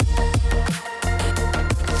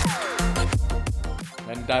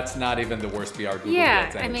that's not even the worst PR Google Yeah,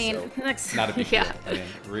 gets. I mean, so that's not a big yeah. deal. I mean,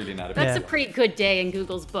 really not a big That's deal. a pretty good day in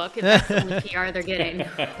Google's book. If that's the only PR they're getting.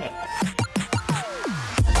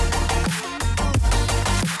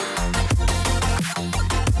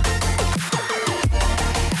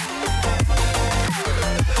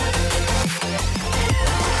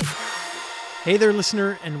 Hey there,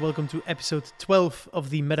 listener, and welcome to episode 12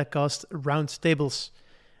 of the Metacast Roundtables.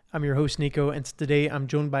 I'm your host, Nico, and today I'm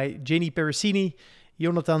joined by Jenny Pericini,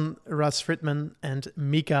 Jonathan Ras-Fritman, and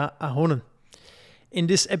Mika Ahonen. In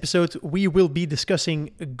this episode, we will be discussing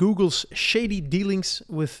Google's shady dealings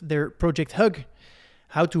with their Project Hug,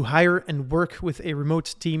 how to hire and work with a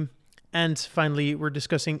remote team, and finally, we're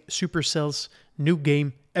discussing Supercell's new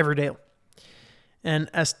game, Everdale. And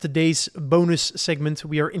as today's bonus segment,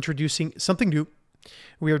 we are introducing something new.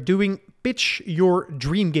 We are doing Pitch Your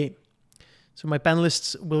Dream Game. So my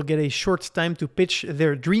panelists will get a short time to pitch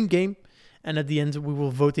their dream game, and at the end we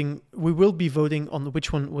will be voting on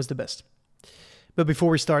which one was the best. But before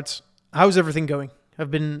we start, how's everything going? I've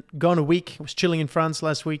been gone a week. I was chilling in France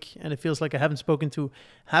last week, and it feels like I haven't spoken to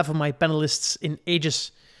half of my panelists in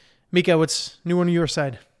ages. Mika, what's new on your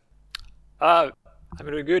side? I'm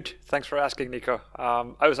doing good. Thanks for asking, Nico.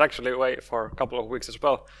 I was actually away for a couple of weeks as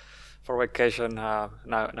well for vacation. Now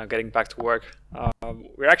getting back to work.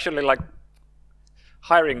 We're actually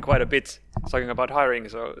hiring quite a bit. Talking about hiring,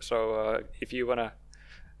 so if you wanna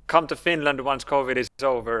come to Finland once COVID is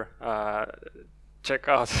over, check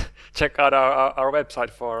out our website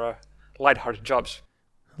for lighthearted jobs.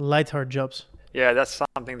 Lighthearted jobs. Yeah, that's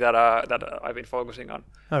something that I've been focusing on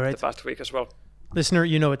the past week as well. Listener,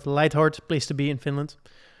 you know it. Lighthearted place to be in Finland.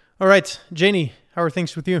 All right, Janie, how are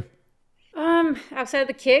things with you? Outside of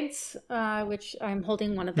the kids, which I'm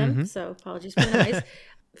holding one of them, so apologies for the noise.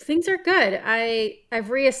 Things are good. I've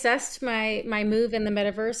reassessed my move in the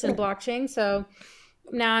metaverse and blockchain, so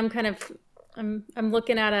now I'm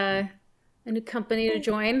looking at a new company to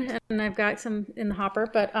join, and I've got some in the hopper.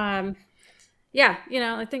 But yeah,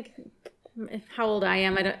 I think how old I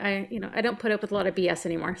am, I don't put up with a lot of BS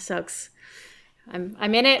anymore. So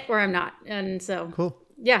I'm in it or I'm not, and so cool.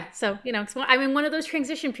 Yeah, so I'm in one of those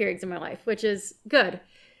transition periods in my life, which is good.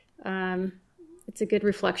 It's a good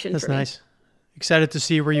reflection. That's for nice. me. Excited to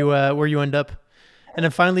see where you end up. And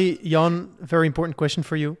then finally, Jan, very important question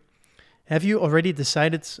for you. Have you already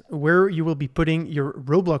decided where you will be putting your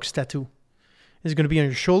Roblox tattoo? Is it going to be on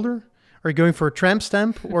your shoulder? Are you going for a tramp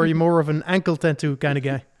stamp, or are you more of an ankle tattoo kind of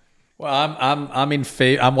guy? Well, I'm in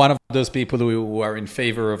favor. I'm one of those people who are in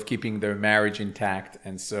favor of keeping their marriage intact,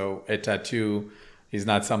 and so a tattoo is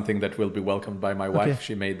not something that will be welcomed by my wife. Okay.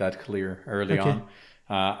 She made that clear early on.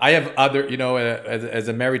 I have other, as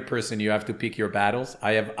a married person, you have to pick your battles.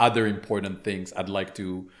 I have other important things I'd like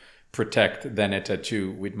to protect than a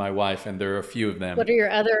tattoo with my wife, and there are a few of them. What are your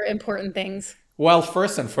other important things? Well,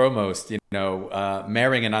 first and foremost,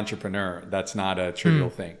 marrying an entrepreneur, that's not a trivial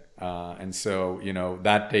thing. And so,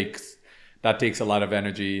 that takes a lot of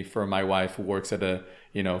energy for my wife, who works at a,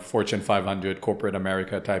 Fortune 500 corporate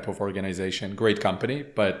America type of organization, great company.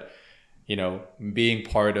 But, being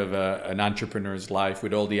part of an entrepreneur's life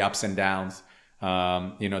with all the ups and downs,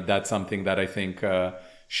 that's something that I think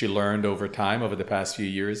she learned over time, over the past few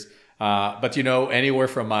years. But, anywhere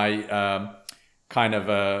from my kind of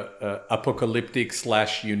a apocalyptic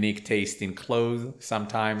 / unique taste in clothes,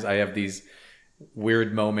 sometimes I have these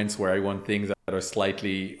weird moments where I want things that are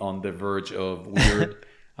slightly on the verge of weird.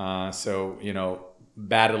 So,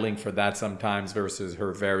 battling for that sometimes versus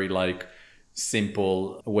her very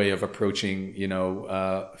simple way of approaching,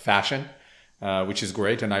 fashion, which is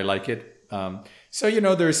great. And I like it.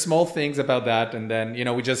 So, there's small things about that. And then,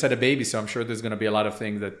 we just had a baby, so I'm sure there's going to be a lot of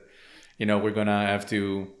things that, we're going to have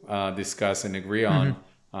to discuss and agree on.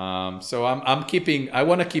 So I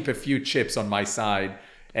want to keep a few chips on my side.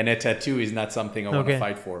 And a tattoo is not something I want to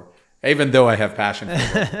fight for, even though I have passion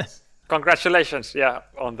for it. Congratulations,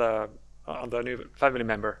 on the new family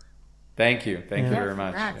member. Thank you very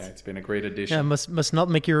much. Yeah, it's been a great addition. Yeah, must not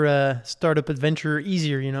make your startup adventure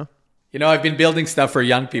easier, I've been building stuff for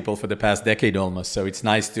young people for the past decade almost, so it's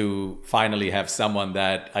nice to finally have someone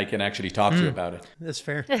that I can actually talk to about it. That's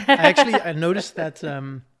fair. I noticed that.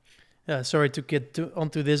 Sorry to get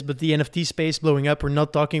onto this, but the NFT space blowing up. We're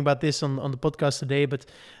not talking about this on the podcast today, but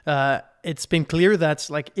it's been clear that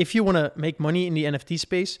if you want to make money in the NFT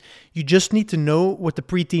space, you just need to know what the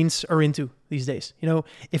preteens are into these days.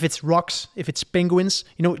 If it's rocks, if it's penguins,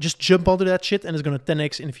 just jump onto that shit and it's going to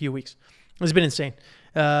 10x in a few weeks. It's been insane.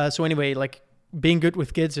 So anyway, being good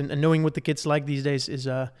with kids and knowing what the kids like these days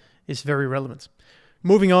is very relevant.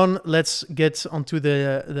 Moving on, let's get onto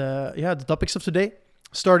the topics of today.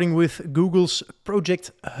 starting with Google's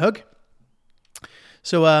Project Hug.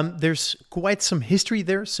 So there's quite some history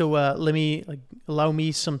there. So allow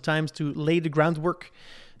me some time to lay the groundwork.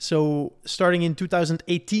 So starting in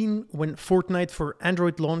 2018, when Fortnite for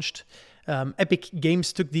Android launched, Epic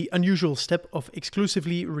Games took the unusual step of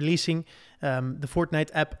exclusively releasing the Fortnite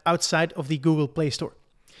app outside of the Google Play Store.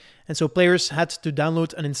 And so players had to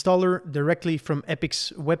download an installer directly from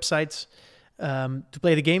Epic's websites to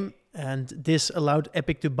play the game. And this allowed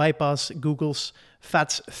Epic to bypass Google's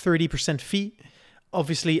fat 30% fee,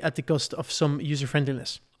 obviously at the cost of some user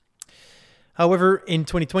friendliness. However, in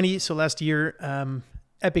 2020, so last year,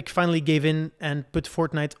 Epic finally gave in and put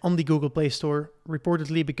Fortnite on the Google Play Store,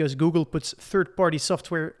 reportedly because Google puts third-party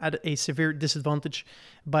software at a severe disadvantage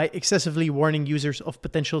by excessively warning users of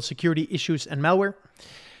potential security issues and malware.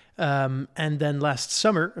 And then last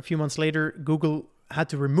summer, a few months later, Google had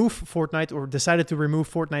to remove Fortnite, or decided to remove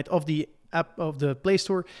Fortnite of the app of the Play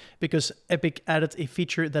Store, because Epic added a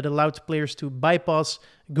feature that allowed players to bypass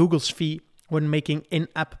Google's fee when making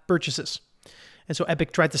in-app purchases. And so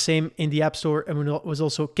Epic tried the same in the App Store and was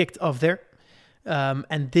also kicked off there.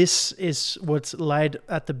 And this is what lied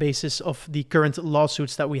at the basis of the current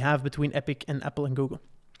lawsuits that we have between Epic and Apple and Google.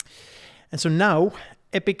 And so now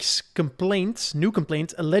Epic's new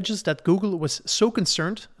complaint alleges that Google was so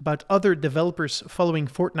concerned about other developers following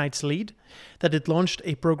Fortnite's lead that it launched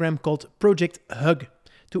a program called Project Hug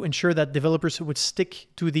to ensure that developers would stick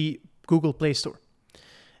to the Google Play Store.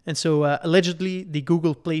 And so allegedly, the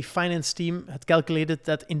Google Play finance team had calculated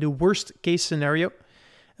that in the worst case scenario,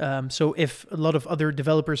 so if a lot of other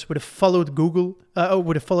developers would have followed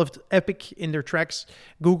Epic in their tracks,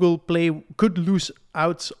 Google Play could lose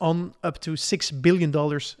out on up to $6 billion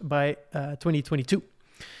by 2022,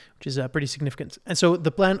 which is pretty significant. And so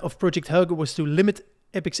the plan of Project Hug was to limit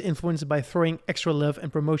Epic's influence by throwing extra love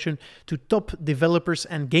and promotion to top developers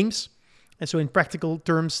and games. And so in practical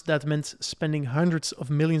terms, that meant spending hundreds of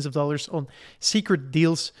millions of dollars on secret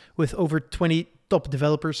deals with over 20 top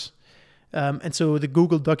developers. And so the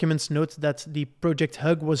Google documents note that the Project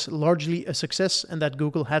Hug was largely a success and that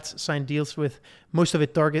Google had signed deals with most of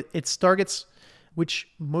its targets, which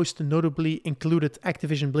most notably included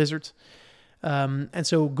Activision Blizzard. And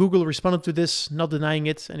so Google responded to this, not denying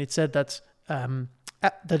it, and it said that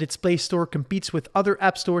its Play Store competes with other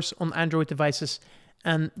app stores on Android devices,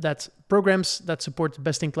 and that programs that support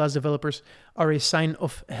best-in-class developers are a sign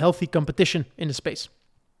of healthy competition in the space.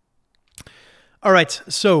 All right,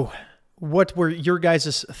 so what were your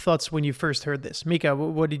guys' thoughts when you first heard this? Mika,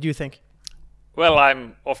 what did you think? Well,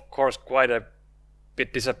 I'm, of course, quite a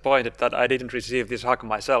bit disappointed that I didn't receive this hug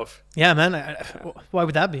myself. Yeah, man. Why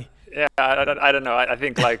would that be? Yeah, I don't know. I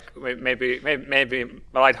think like maybe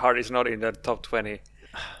Lightheart is not in the top 20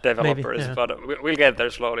 developers, maybe, yeah. But we'll get there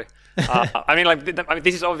slowly. I mean,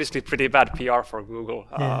 this is obviously pretty bad PR for Google.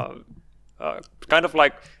 Kind of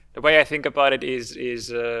like the way I think about it is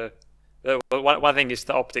one thing is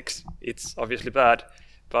the optics. It's obviously bad,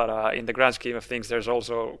 but in the grand scheme of things, there's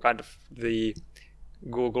also kind of the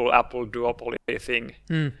Google-Apple duopoly thing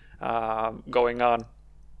going on.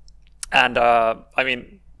 And I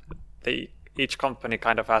mean, each company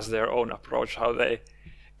kind of has their own approach, how they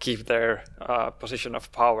keep their position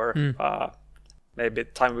of power. Maybe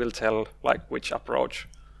time will tell like which approach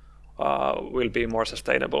will be more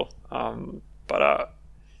sustainable. But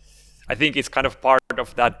I think it's kind of part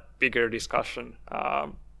of that bigger discussion.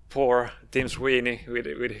 Poor Tim Sweeney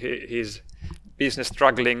with his business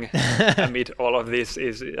struggling amid all of this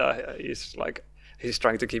is like he's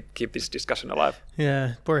trying to keep this discussion alive.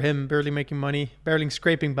 Yeah, poor him, barely making money, barely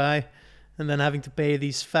scraping by, and then having to pay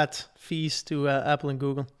these fat fees to Apple and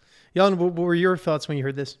Google. Jan, what were your thoughts when you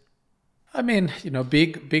heard this? I mean,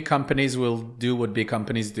 big companies will do what big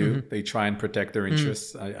companies do. Mm-hmm. They try and protect their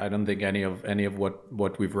interests. I don't think any of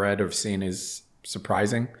what we've read or seen is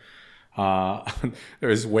surprising. There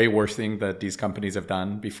is way worse things that these companies have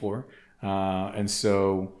done before. And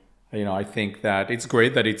so, I think that it's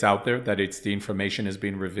great that it's out there, that the information has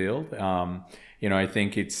been revealed. I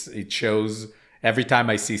think it shows every time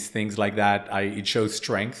I see things like that, it shows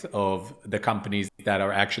strength of the companies that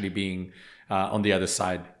are actually being on the other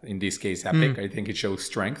side. In this case, Epic. I think it shows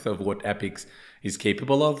strength of what Epic is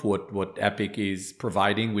capable of, what Epic is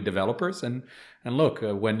providing with developers. And look,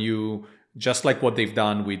 when you just like what they've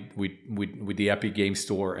done with the Epic Game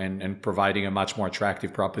Store and providing a much more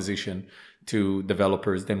attractive proposition to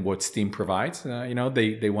developers than what Steam provides.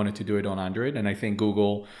 They wanted to do it on Android, and I think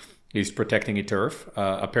Google is protecting its turf,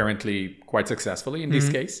 apparently quite successfully in this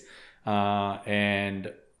case.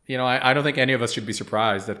 And I don't think any of us should be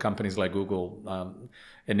surprised that companies like Google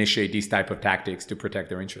initiate these type of tactics to protect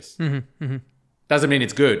their interests. Doesn't mean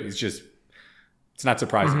it's good. It's not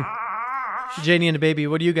surprising. Janie and the baby,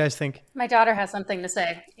 what do you guys think? My daughter has something to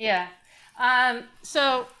say. Yeah.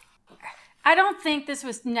 So I don't think this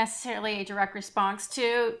was necessarily a direct response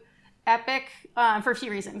to Epic for a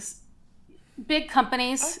few reasons. Big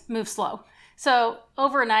companies move slow. So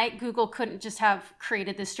overnight, Google couldn't just have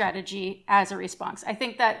created this strategy as a response. I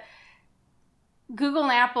think that Google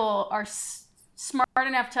and Apple are smart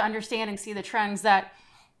enough to understand and see the trends that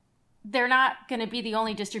they're not going to be the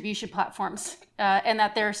only distribution platforms, and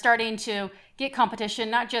that they're starting to get competition,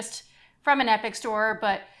 not just from an Epic store,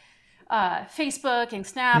 but Facebook and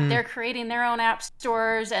Snap. They're creating their own app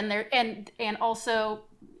stores, and and also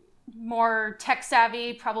more tech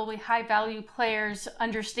savvy, probably high value players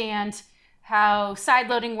understand how side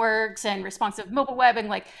loading works and responsive mobile web, and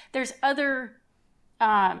like there's other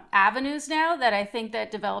avenues now that I think that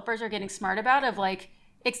developers are getting smart about. Of like,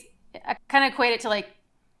 I kind of equate it to like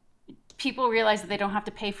people realize that they don't have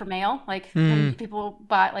to pay for mail, like when people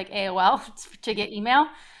bought like AOL to get email,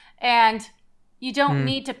 and you don't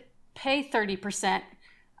need to pay 30%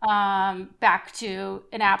 back to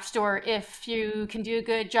an app store if you can do a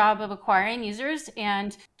good job of acquiring users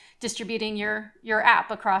and distributing your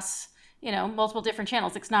app across, you know, multiple different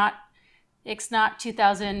channels. It's not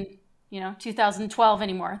 2012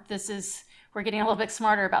 anymore. We're getting a little bit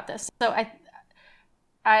smarter about this. So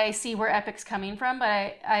I see where Epic's coming from,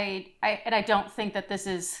 but I don't think that this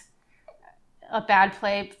is a bad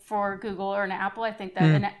play for Google or an Apple. I think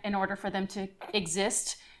that in order for them to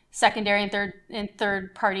exist, secondary and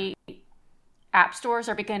third party app stores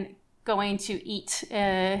are going to eat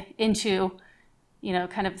into, you know,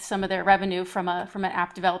 kind of some of their revenue from an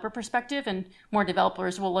app developer perspective, and more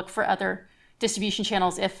developers will look for other distribution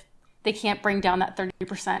channels if they can't bring down that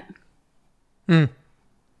 30%.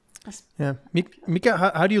 Yeah, Mika,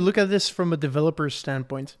 how do you look at this from a developer's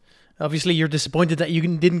standpoint? Obviously, you're disappointed that you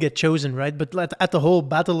didn't get chosen, right? But at the whole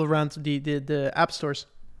battle around the app stores.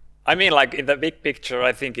 I mean, like in the big picture,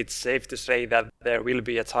 I think it's safe to say that there will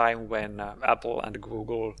be a time when Apple and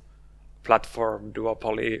Google platform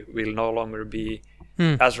duopoly will no longer be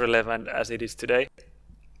as relevant as it is today.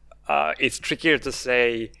 It's trickier to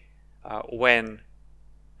say when,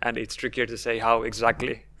 and it's trickier to say how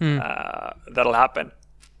exactly that'll happen.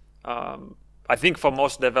 I think for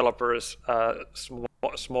most developers,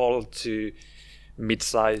 small to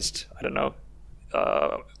mid-sized, I don't know,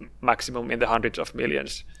 maximum in the hundreds of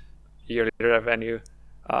millions yearly revenue,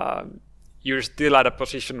 you're still at a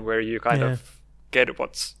position where you kind of get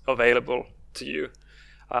what's available to you.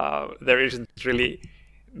 There isn't really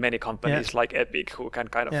many companies like Epic who can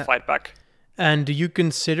kind of fight back. And do you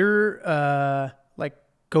consider like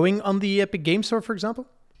going on the Epic Game Store, for example?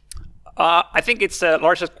 I think it's a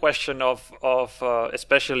largest question of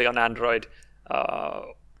especially on Android,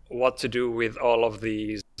 what to do with all of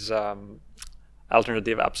these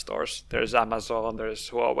alternative app stores. There's Amazon, there's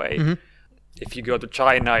Huawei. If you go to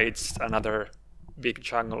China, it's another big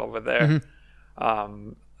jungle over there.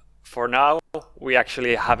 For now, we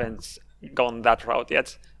actually haven't gone that route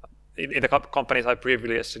yet. In the companies I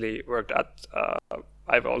previously worked at,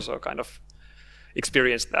 I've also kind of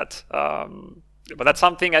experienced that. But that's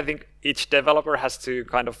something I think each developer has to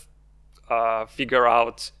kind of figure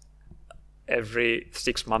out every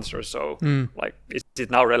 6 months or so. Like, is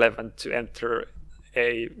it now relevant to enter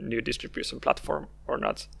a new distribution platform or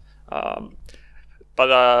not?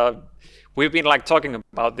 But we've been like talking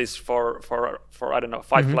about this for I don't know,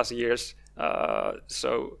 5+ years.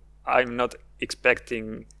 So I'm not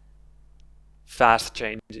expecting fast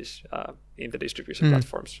changes in the distribution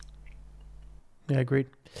platforms. Yeah, great.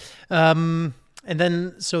 And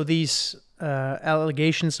then, so these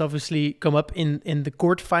allegations obviously come up in the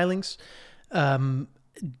court filings.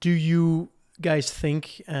 Do you guys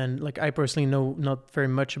think, and like I personally know not very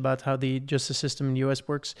much about how the justice system in the US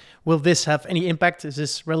works, will this have any impact? Is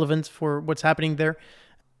this relevant for what's happening there?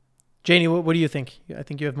 Janie, what do you think? I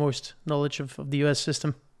think you have most knowledge of the US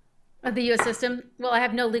system. Of the US system? Well, I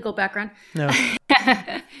have no legal background. No.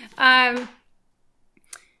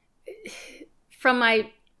 From my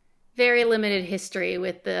very limited history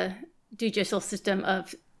with the judicial system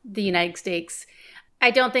of the United States, I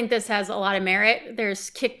don't think this has a lot of merit. There's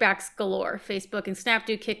kickbacks galore. Facebook and Snap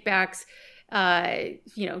do kickbacks.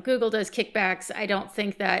 Google does kickbacks. I don't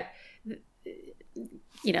think that,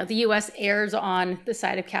 the U.S. errs on the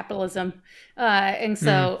side of capitalism. And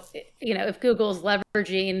so, if Google's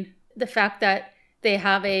leveraging the fact that they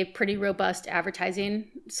have a pretty robust advertising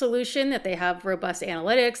solution, that they have robust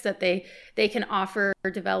analytics, that they can offer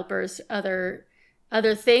developers other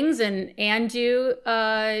things and do,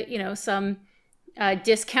 some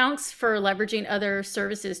discounts for leveraging other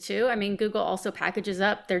services too. I mean, Google also packages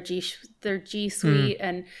up their G Suite,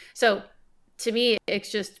 and so to me,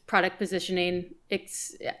 it's just product positioning.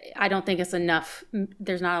 I don't think it's enough.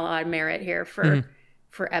 There's not a lot of merit here for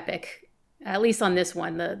Epic, at least on this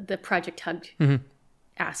one, the Project Hub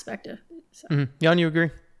aspect of it. So. Jan, you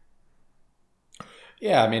agree?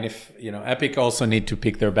 Yeah, I mean, if Epic also need to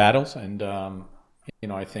pick their battles, and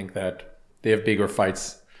I think that they have bigger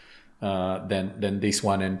fights than this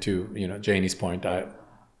one. And to Janie's point,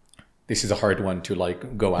 this is a hard one to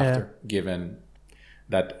like go after, given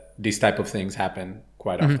that these type of things happen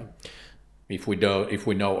quite often. If we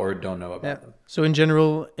know or don't know about them. So in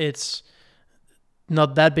general, it's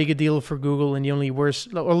not that big a deal for Google, and the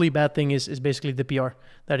only bad thing is basically the PR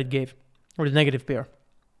that it gave, or the negative PR.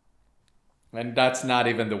 And that's not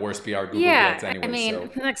even the worst PR Google gets anyway. I mean, so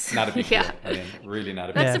that's not a big deal. I mean, really not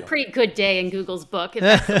a big deal. That's a pretty good day in Google's book, if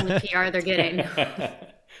that's the only PR they're getting.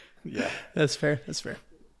 Yeah. That's fair.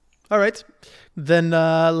 All right. Then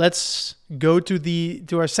let's go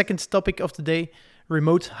to our second topic of the day,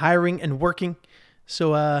 remote hiring and working.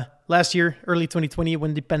 So last year, early 2020,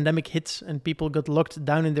 when the pandemic hit and people got locked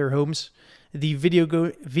down in their homes, the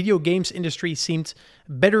video games industry seemed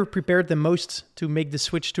better prepared than most to make the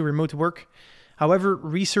switch to remote work. However,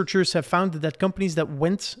 researchers have found that companies that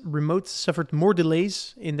went remote suffered more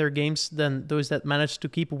delays in their games than those that managed to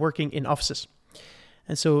keep working in offices.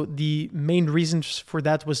 And so the main reasons for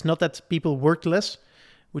that was not that people worked less,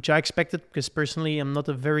 which I expected, because personally I'm not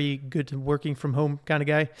a very good working from home kind of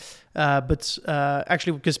guy, but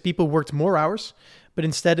actually because people worked more hours, but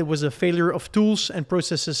instead it was a failure of tools and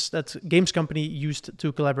processes that games company used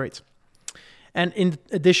to collaborate. And in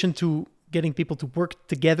addition to getting people to work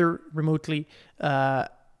together remotely,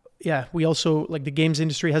 we also, like the games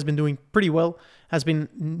industry has been doing pretty well, has been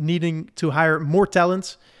needing to hire more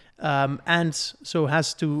talent, and so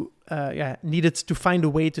has to needed to find a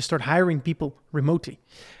way to start hiring people remotely.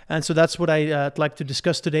 And so that's what I'd like to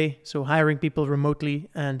discuss today. So hiring people remotely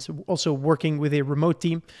and also working with a remote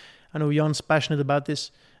team. I know Jan's passionate about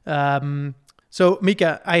this. So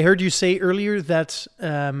Mika, I heard you say earlier that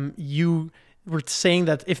you were saying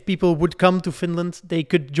that if people would come to Finland, they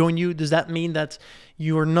could join you. Does that mean that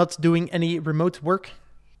you are not doing any remote work?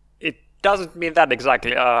 It doesn't mean that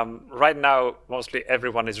exactly. Right now, mostly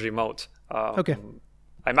everyone is remote. Okay.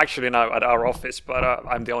 I'm actually now at our office, but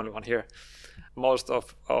I'm the only one here. Most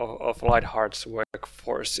of Lightheart's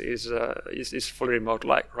workforce is fully remote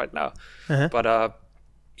right now. Uh-huh. But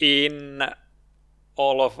in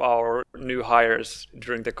all of our new hires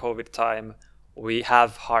during the COVID time, we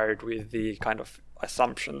have hired with the kind of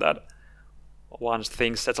assumption that once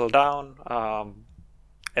things settle down,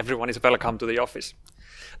 everyone is welcome to the office.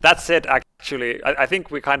 That said, actually, I think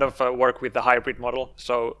we kind of work with the hybrid model.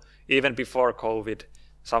 So even before COVID,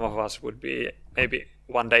 some of us would be maybe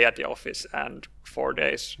 1 day at the office and 4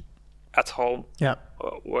 days at home,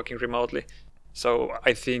 working remotely. So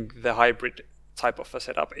I think the hybrid type of a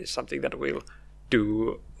setup is something that we'll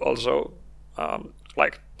do also,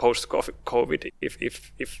 like post COVID,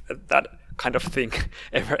 if that kind of thing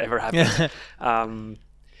ever happens.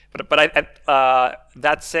 But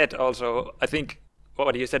that said, also I think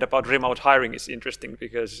what you said about remote hiring is interesting,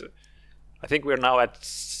 because I think we're now at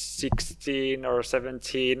 16 or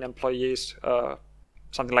 17 employees,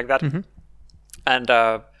 something like that. Mm-hmm. And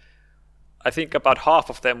I think about half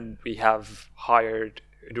of them we have hired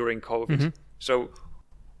during COVID. Mm-hmm. So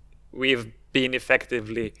we've been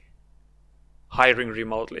effectively hiring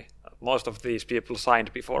remotely. Most of these people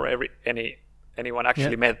signed before anyone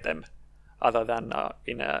actually met them, other than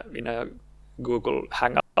in a Google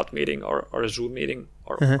Hangout meeting or a Zoom meeting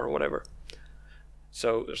or whatever.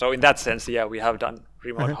 So in that sense, we have done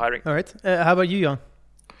remote hiring. All right. How about you, Jan?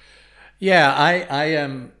 Yeah,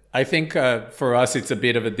 I think for us it's a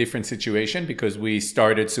bit of a different situation, because we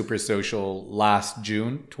started Super Social last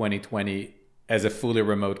June 2020 as a fully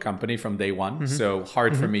remote company from day one. Mm-hmm. So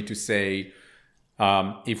hard for me to say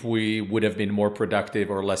if we would have been more productive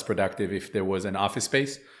or less productive if there was an office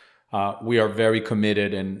space. We are very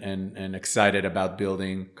committed and excited about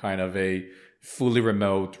building kind of a fully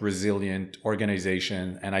remote, resilient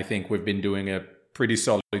organization. And I think we've been doing a pretty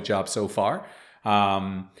solid job so far.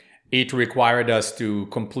 It required us to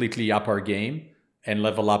completely up our game and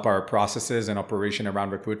level up our processes and operation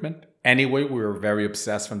around recruitment. Anyway, we were very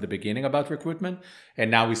obsessed from the beginning about recruitment.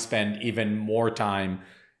 And now we spend even more time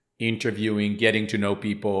interviewing, getting to know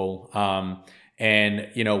people. And,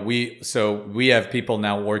 we have people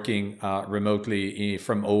now working remotely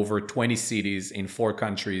from over 20 cities in 4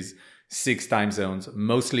 countries, 6 time zones,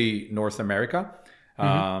 mostly North America.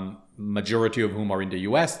 majority of whom are in the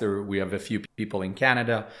US. We have a few people in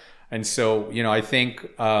Canada. And so, I think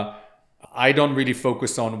I don't really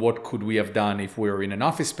focus on what could we have done if we were in an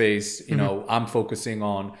office space. I'm focusing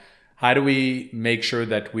on how do we make sure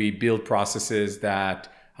that we build processes that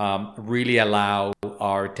really allow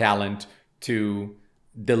our talent to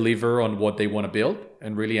deliver on what they want to build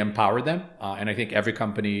and really empower them. And I think every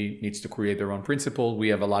company needs to create their own principle. We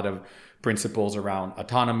have a lot of principles around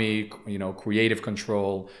autonomy, creative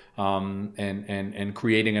control, and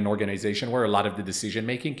creating an organization where a lot of the decision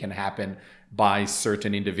making can happen by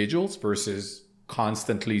certain individuals versus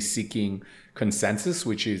constantly seeking consensus,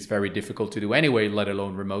 which is very difficult to do anyway, let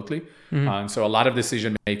alone remotely. And so a lot of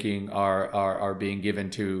decision making are being given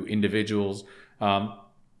to individuals.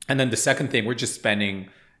 And then the second thing, we're just spending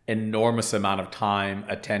enormous amount of time,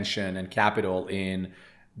 attention, and capital in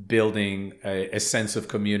building a sense of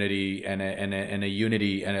community and a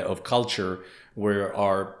unity and of culture where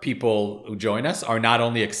our people who join us are not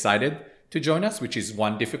only excited to join us, which is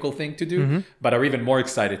one difficult thing to do, but are even more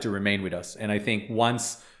excited to remain with us. And I think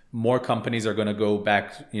once more companies are going to go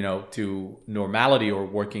back, to normality or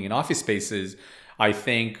working in office spaces, I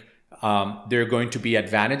think there are going to be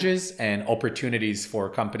advantages and opportunities for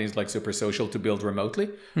companies like Supersocial to build remotely.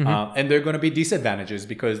 And there are going to be disadvantages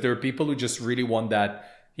because there are people who just really want that,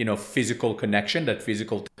 physical connection, that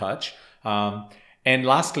physical touch. And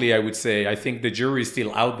lastly, I would say, I think the jury is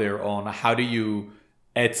still out there on how do you,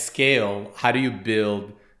 at scale, how do you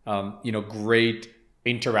build, great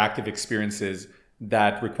interactive experiences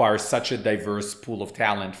that require such a diverse pool of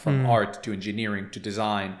talent from art to engineering to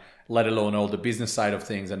design, let alone all the business side of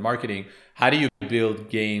things and marketing. How do you build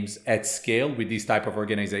games at scale with these type of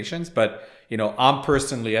organizations? But, I'm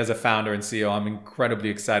personally, as a founder and CEO, I'm incredibly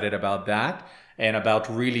excited about that and about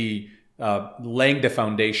really laying the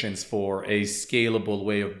foundations for a scalable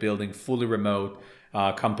way of building fully remote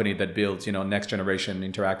company that builds, next generation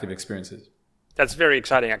interactive experiences. That's very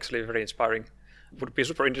exciting, actually, very inspiring. Would be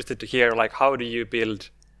super interested to hear, how do you build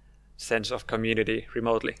sense of community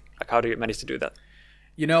remotely? How do you manage to do that?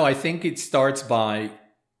 I think it starts by,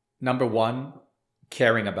 number one,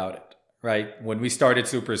 caring about it, right? When we started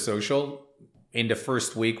Supersocial, in the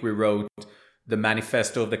first week, we wrote the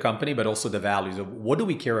manifesto of the company, but also the values of what do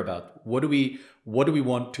we care about? How do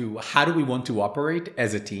we want to operate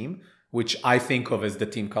as a team, which I think of as the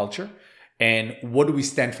team culture, and what do we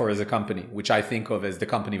stand for as a company, which I think of as the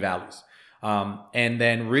company values. And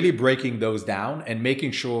then really breaking those down and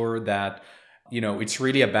making sure that, it's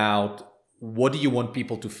really about what do you want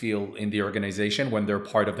people to feel in the organization when they're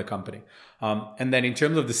part of the company. And then in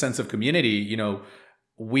terms of the sense of community,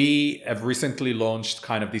 we have recently launched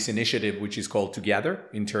kind of this initiative, which is called Together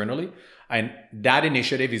internally. And that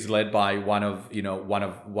initiative is led by one of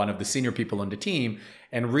the senior people on the team.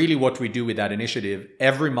 And really what we do with that initiative,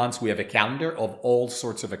 every month we have a calendar of all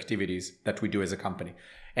sorts of activities that we do as a company.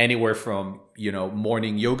 Anywhere from,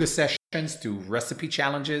 morning yoga sessions to recipe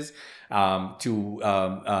challenges, to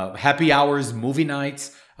happy hours, movie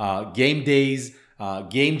nights, game days,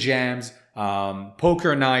 game jams,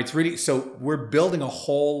 poker nights, really. So we're building a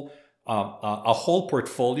whole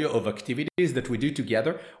portfolio of activities that we do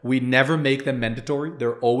together. We never make them mandatory.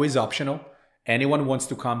 They're always optional. Anyone wants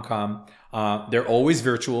to come. They're always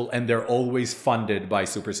virtual and they're always funded by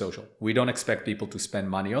Supersocial. We don't expect people to spend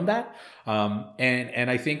money on that. And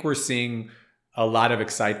I think we're seeing a lot of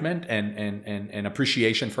excitement and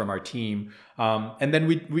appreciation from our team. And then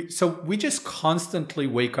we just constantly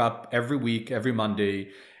wake up every week, every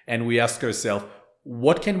Monday, and we ask ourselves,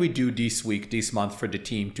 what can we do this week, this month for the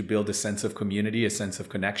team to build a sense of community, a sense of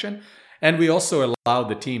connection? And we also allow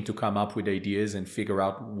the team to come up with ideas and figure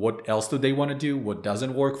out what else do they want to do, what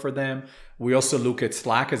doesn't work for them. We also look at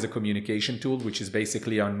Slack as a communication tool, which is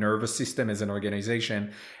basically our nervous system as an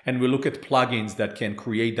organization. And we look at plugins that can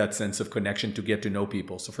create that sense of connection to get to know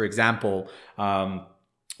people. So for example,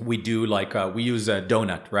 we do we use a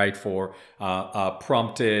Donut, right, for a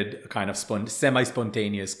prompted kind of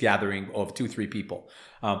semi-spontaneous gathering of 2-3 people.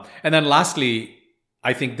 And then lastly,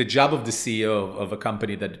 I think the job of the CEO of a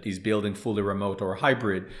company that is building fully remote or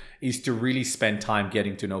hybrid is to really spend time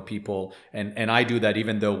getting to know people. And I do that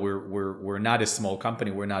even though we're not a small company,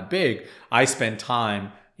 we're not big. I spend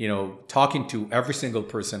time, talking to every single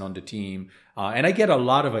person on the team. And I get a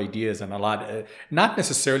lot of ideas and not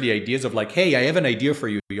necessarily ideas of hey, I have an idea for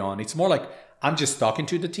you, Jan. It's more like I'm just talking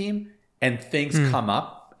to the team and things come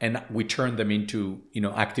up. And we turn them into,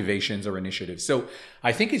 activations or initiatives. So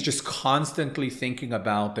I think it's just constantly thinking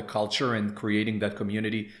about the culture and creating that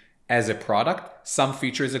community as a product. Some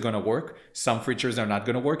features are going to work. Some features are not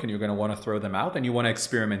going to work and you're going to want to throw them out and you want to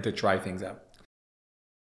experiment to try things out.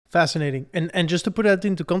 Fascinating. And just to put that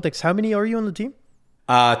into context, how many are you on the team?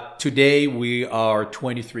 Today we are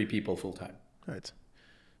 23 people full time. Right.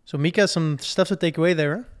 So Mika, some stuff to take away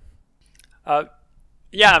there. Huh?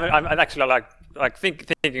 Yeah, I mean, I'm actually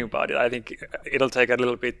thinking about it. I think it'll take a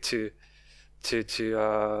little bit to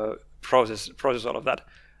process all of that.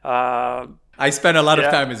 I spend a lot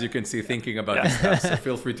of time, as you can see, thinking about this stuff. So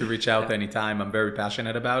feel free to reach out anytime. I'm very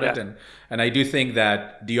passionate about it, and I do think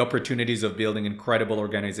that the opportunities of building incredible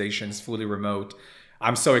organizations fully remote,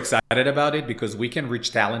 I'm so excited about it because we can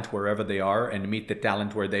reach talent wherever they are and meet the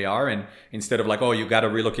talent where they are. And instead of like, oh, you got to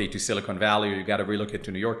relocate to Silicon Valley or you got to relocate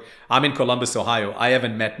to New York. I'm in Columbus, Ohio. I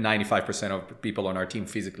haven't met 95% of the people on our team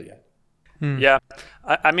physically yet. Yeah.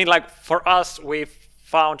 I mean, like for us, we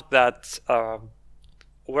found that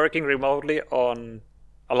working remotely on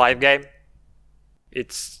a live game,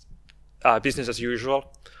 it's business as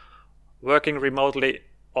usual. Working remotely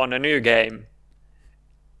on a new game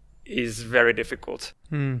is very difficult.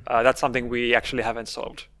 That's something we actually haven't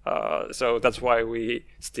solved. So that's why we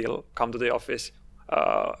still come to the office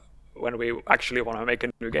when we actually want to make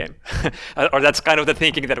a new game. Or that's kind of the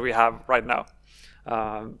thinking that we have right now.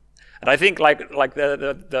 And I think like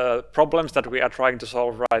the problems that we are trying to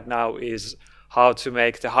solve right now is how to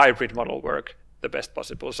make the hybrid model work the best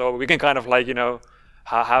possible. So we can kind of like,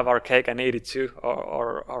 have our cake and eat it too,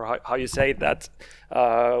 or how you say that.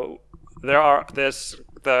 There's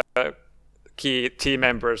the key team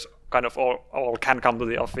members kind of all can come to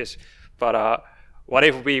the office, but what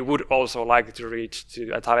if we would also like to reach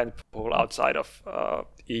to a talent pool outside of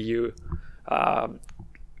EU?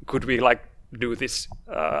 Could we like do this,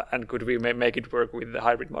 and could we make it work with the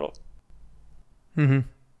hybrid model?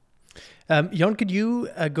 Jan, could you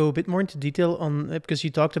go a bit more into detail on, because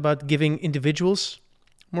you talked about giving individuals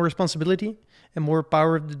more responsibility and more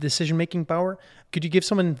power of the decision-making power. Could you give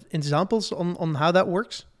some examples on how that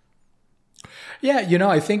works? Yeah,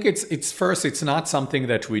 I think it's not something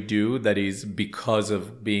that we do that is because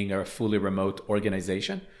of being a fully remote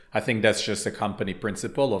organization. I think that's just a company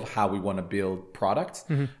principle of how we want to build products.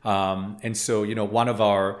 And so, one of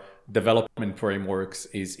our development frameworks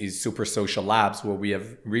is Super Social Labs, where we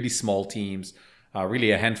have really small teams,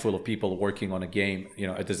 really a handful of people working on a game,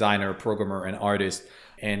 a designer, a programmer, an artist.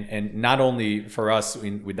 And not only for us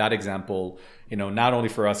with that example, not only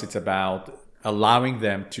for us, it's about allowing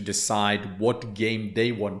them to decide what game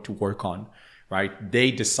they want to work on, right?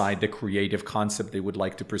 They decide the creative concept they would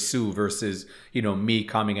like to pursue versus, me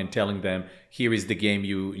coming and telling them, here is the game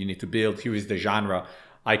you need to build, here is the genre.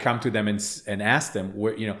 I come to them and ask them,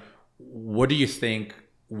 what do you think,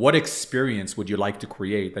 what experience would you like to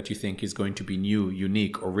create that you think is going to be new,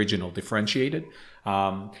 unique, original, differentiated?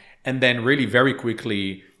 And then really very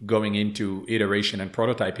quickly going into iteration and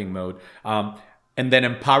prototyping mode. And then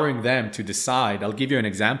empowering them to decide. I'll give you an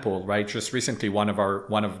example, right? Just recently, one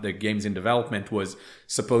of the games in development was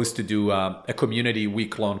supposed to do a community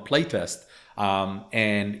week-long playtest.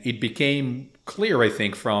 And it became clear, I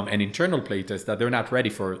think, from an internal playtest that they're not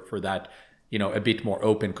ready for that, a bit more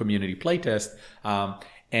open community playtest.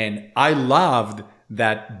 And I loved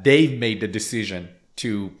that they made the decision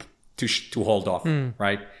to hold off,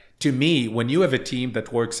 right? To me, when you have a team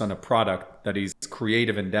that works on a product that is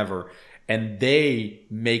creative endeavor, and they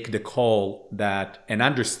make the call that and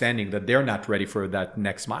understanding that they're not ready for that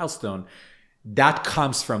next milestone, that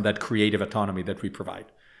comes from that creative autonomy that we provide.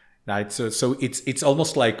 Right? So it's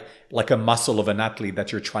almost like a muscle of an athlete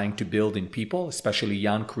that you're trying to build in people, especially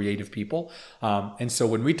young creative people. And so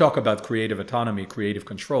when we talk about creative autonomy, creative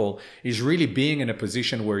control, is really being in a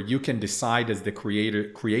position where you can decide as the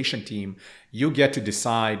creation team, you get to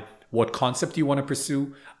decide what concept you want to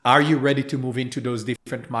pursue. Are you ready to move into those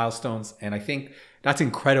different milestones? And I think that's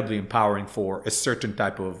incredibly empowering for a certain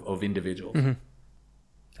type of individual. And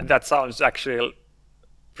that sounds actually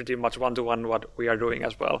pretty much one-to-one what we are doing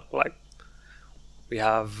as well. Like we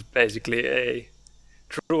have basically a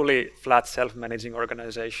truly flat self-managing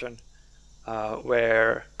organization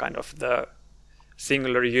where kind of the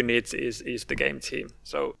singular unit is the game team.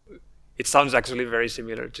 So it sounds actually very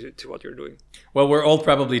similar to what you're doing. Well, we're all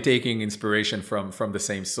probably taking inspiration from the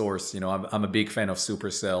same source. I'm a big fan of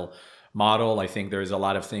Supercell model. I think there's a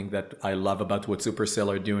lot of things that I love about what Supercell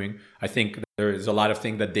are doing. I think there's a lot of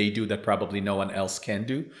things that they do that probably no one else can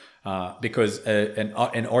do because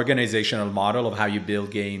an organizational model of how you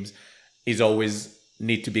build games is always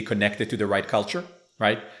need to be connected to the right culture,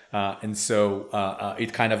 right? And so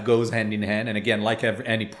it kind of goes hand in hand. And again, like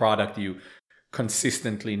any product, you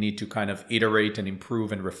consistently need to kind of iterate and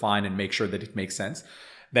improve and refine and make sure that it makes sense.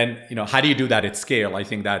 Then, how do you do that at scale? I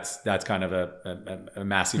think that's kind of a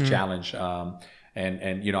massive challenge.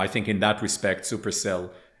 And I think in that respect,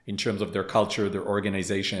 Supercell in terms of their culture, their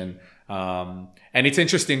organization. And it's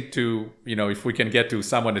interesting to, if we can get to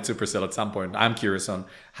someone at Supercell at some point, I'm curious on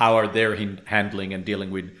how are they handling and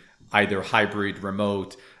dealing with either hybrid,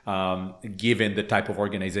 remote, given the type of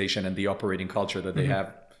organization and the operating culture that they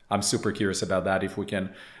have. I'm super curious about that. If we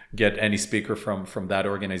can get any speaker from that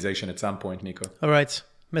organization at some point, Nico. All right.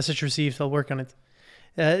 Message received. I'll work on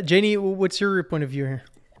it. Janie, what's your point of view here?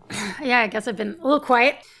 Yeah, I guess I've been a little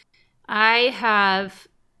quiet. I have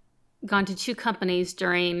gone to 2 companies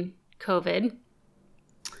during COVID.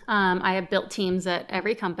 I have built teams at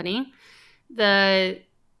every company.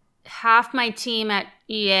 Half my team at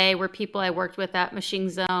EA were people I worked with at Machine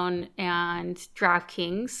Zone and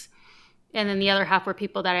DraftKings. And then the other half were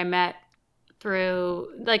people that I met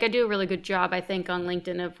through, I do a really good job, I think, on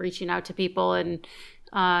LinkedIn of reaching out to people and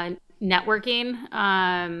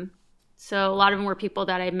networking. So a lot of them were people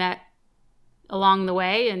that I met along the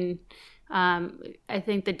way. And I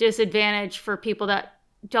think the disadvantage for people that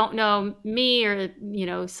don't know me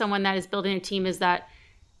or, someone that is building a team is that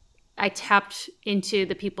I tapped into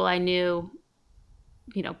the people I knew,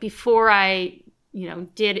 before I,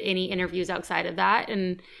 did any interviews outside of that.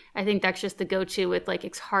 And I think that's just the go-to with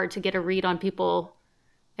it's hard to get a read on people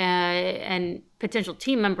and potential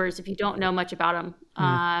team members if you don't know much about them,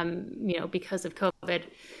 because of COVID.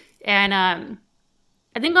 And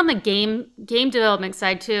I think on the game development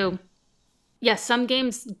side too, yes, some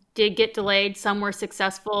games did get delayed. Some were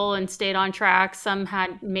successful and stayed on track. Some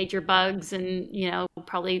had major bugs and,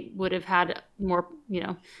 probably would have had more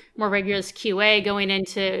rigorous QA going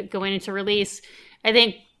into release. I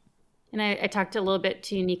think, and I talked a little bit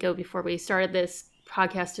to Nico before we started this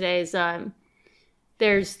podcast today, is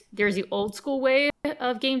there's the old school way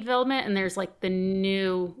of game development and there's the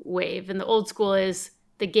new wave. And the old school is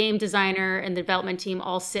the game designer and the development team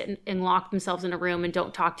all sit and lock themselves in a room and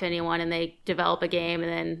don't talk to anyone, and they develop a game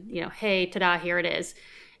and then, hey, ta-da, here it is.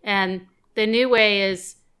 And the new way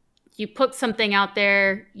is you put something out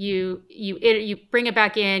there, you bring it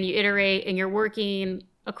back in, you iterate, and you're working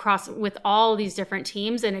across with all these different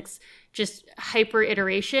teams, and it's just hyper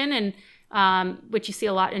iteration, and which you see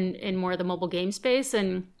a lot in more of the mobile game space.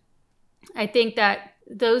 And I think that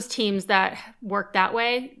those teams that work that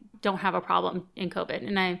way don't have a problem in COVID.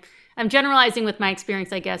 And I'm generalizing with my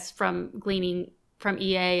experience, I guess, from gleaning from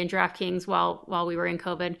EA and DraftKings while we were in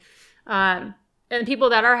COVID. And the people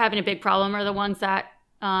that are having a big problem are the ones that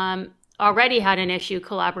already had an issue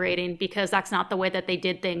collaborating, because that's not the way that they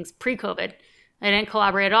did things pre-COVID. They didn't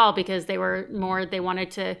collaborate at all because they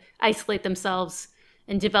wanted to isolate themselves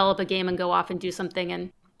and develop a game and go off and do something.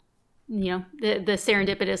 And the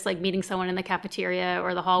serendipitous, meeting someone in the cafeteria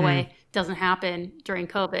or the hallway doesn't happen during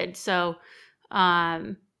COVID. So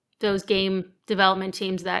those game development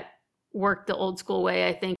teams that work the old school way,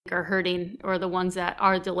 I think, are hurting, or the ones that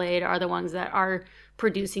are delayed are the ones that are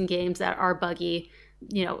producing games that are buggy,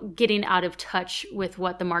 getting out of touch with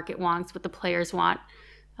what the market wants, what the players want.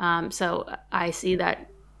 So I see that,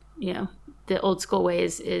 the old school way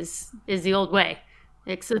is the old way.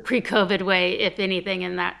 It's the pre-COVID way, if anything,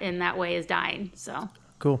 in that way is dying. So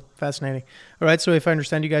cool, fascinating. All right, so if I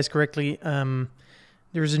understand you guys correctly,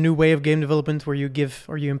 there's a new way of game development where you give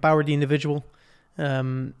or you empower the individual,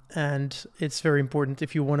 and it's very important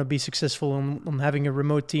if you want to be successful on having a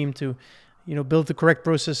remote team to, build the correct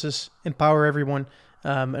processes, empower everyone,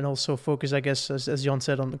 and also focus, I guess, as Jan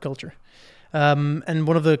said, on the culture. And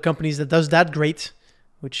one of the companies that does that great,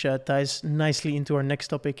 which ties nicely into our next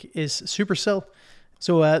topic, is Supercell.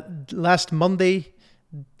 So last Monday,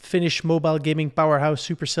 Finnish mobile gaming powerhouse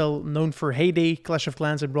Supercell, known for Heyday, Clash of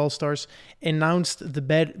Clans, and Brawl Stars, announced the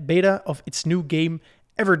beta of its new game,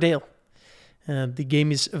 Everdale. The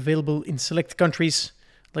game is available in select countries,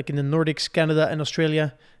 like in the Nordics, Canada, and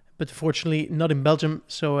Australia, but fortunately not in Belgium,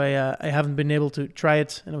 so I haven't been able to try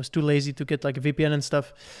it, and I was too lazy to get a VPN and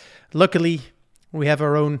stuff. Luckily, we have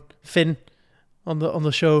our own Finn on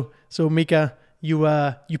the show. So Mika, you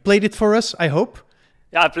played it for us, I hope.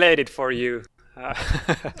 Yeah, I played it for you. All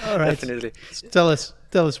right. Definitely. Tell us,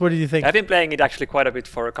 what did you think? I've been playing it actually quite a bit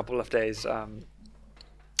for a couple of days.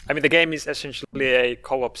 The game is essentially a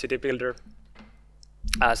co-op city builder.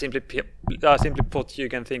 Simply put, you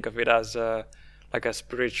can think of it as a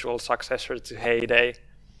spiritual successor to Heyday,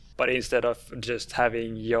 but instead of just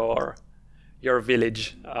having your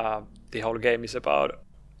village, the whole game is about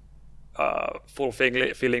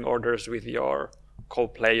fulfilling orders with your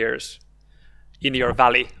co-players in your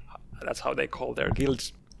valley. That's how they call their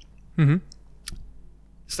guilds. Mm-hmm.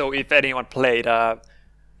 So if anyone played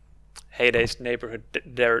Heyday's Neighborhood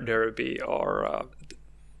Derby or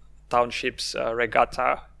Township's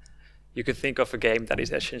Regatta, you could think of a game that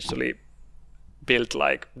is essentially build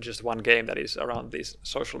like just one game that is around these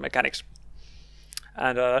social mechanics.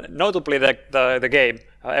 And notably, the game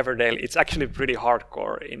Everdale, it's actually pretty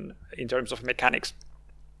hardcore in terms of mechanics.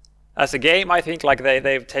 As a game, I think like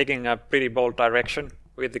they've taken a pretty bold direction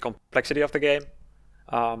with the complexity of the game.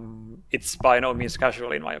 It's by no means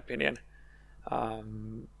casual, in my opinion.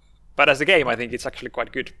 But as a game, I think it's actually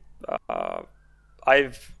quite good.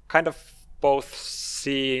 I've kind of both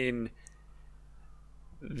seen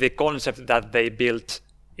the concept that they built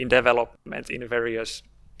in development in various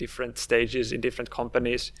different stages in different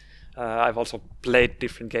companies. I've also played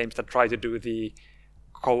different games that try to do the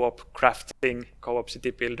co-op crafting, co-op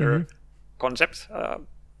city builder concept.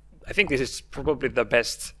 I think this is probably the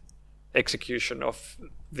best execution of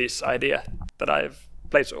this idea that I've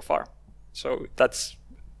played so far. So that's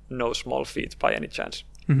no small feat by any chance.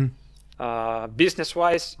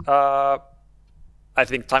 Business-wise, I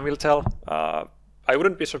think time will tell. I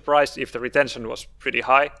wouldn't be surprised if the retention was pretty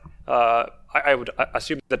high. I would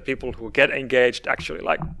assume that people who get engaged actually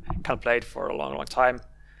like can play it for a long, long time.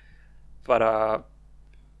 But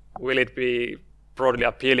will it be broadly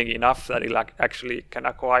appealing enough that it like actually can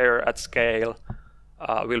acquire at scale?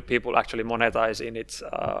 Will people actually monetize in it?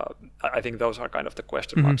 I think those are kind of the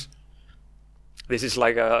question marks. This is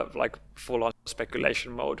like a full-on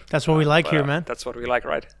speculation mode. That's what we like here, man. That's what we like,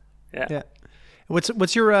 right? Yeah.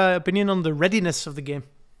 What's your opinion on the readiness of the game?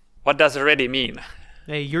 What does ready mean?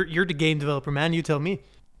 Hey, you're the game developer, man. You tell me.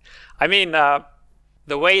 I mean,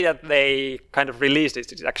 the way that they kind of released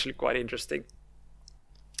it is actually quite interesting.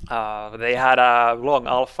 They had a long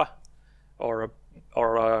alpha or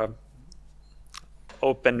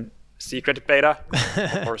open secret beta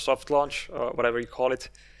or soft launch or whatever you call it.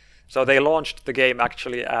 So they launched the game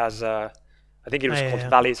actually as I think it was called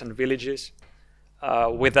Valleys and Villages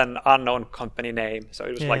with an unknown company name. So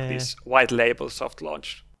it was this white label soft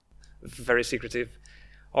launch, very secretive,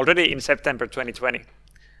 already in September 2020.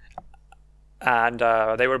 And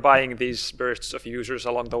they were buying these bursts of users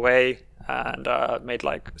along the way and made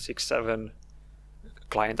like 6-7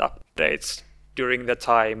 client updates during the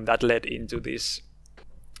time that led into this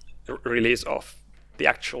release of the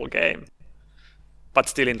actual game, but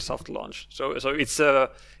still in soft launch. So it's a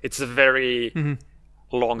very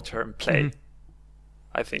long-term play,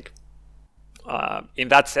 I think. In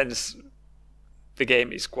that sense, the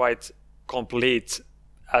game is quite complete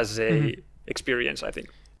as a experience, I think.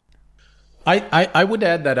 I would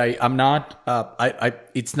add that I'm not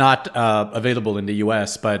it's not available in the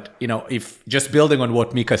US, but if just building on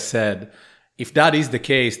what Mika said, if that is the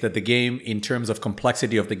case, that the game in terms of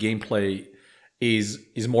complexity of the gameplay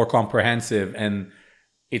is more comprehensive and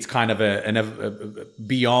it's kind of a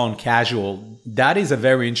beyond casual, that is a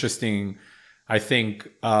very interesting, I think,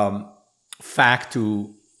 fact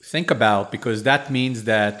to think about, because that means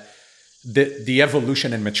that the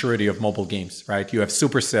evolution and maturity of mobile games, right? You have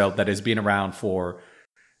Supercell that has been around for,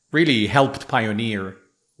 really helped pioneer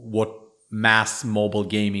what mass mobile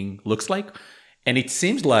gaming looks like. And it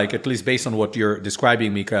seems like, at least based on what you're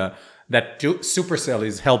describing, Mika, that Supercell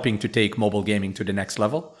is helping to take mobile gaming to the next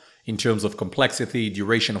level in terms of complexity,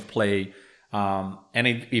 duration of play. And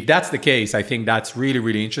if that's the case, I think that's really,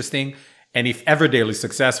 really interesting. And if Everdale is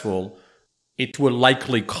successful, it will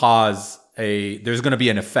likely cause there's going to be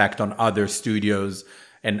an effect on other studios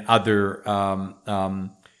and other and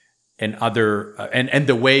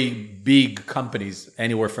the way big companies,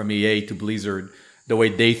 anywhere from EA to Blizzard, the way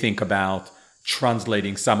they think about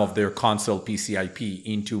translating some of their console PC IP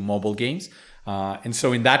into mobile games. And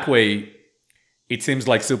so in that way, it seems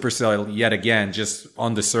like Supercell yet again, just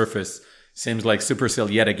on the surface, seems like Supercell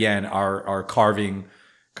yet again are carving,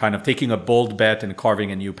 kind of taking a bold bet and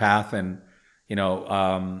carving a new path. And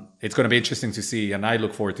it's going to be interesting to see, and I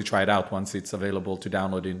look forward to try it out once it's available to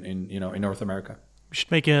download in North America. We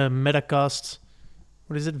should make a Metacast.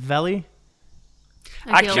 What is it, Valley?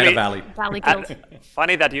 Actually, Valley.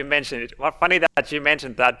 Funny that you mentioned it. Well, funny that you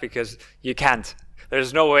mentioned that, because you can't.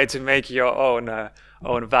 There's no way to make your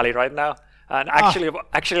own Valley right now. And actually,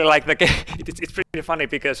 like the game, it's pretty funny,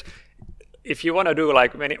 because if you want to do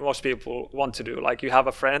like most people want to do, like you have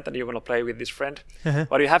a friend and you want to play with this friend,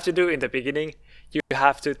 what you have to do in the beginning, you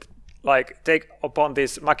have to like take upon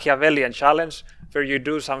this Machiavellian challenge where you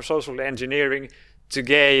do some social engineering to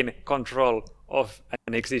gain control of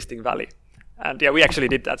an existing valley. And we actually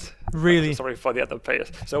did that. Really? Sorry for the other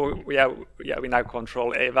players. So we now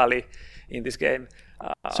control a valley in this game.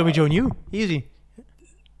 So we join you. Easy.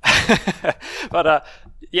 But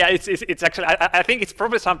Yeah, it's actually. I think it's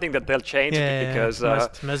probably something that they'll change because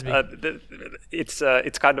must be.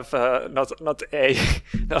 It's kind of not a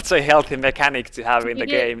not so healthy mechanic to have in the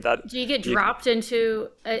game. That do you get dropped into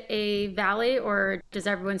a valley, or does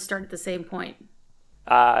everyone start at the same point?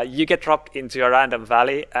 You get dropped into a random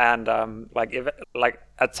valley, and like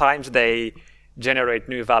at times they generate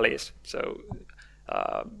new valleys. So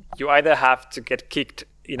you either have to get kicked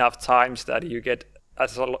enough times that you get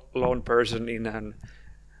as a lone person in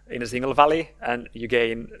a single valley and you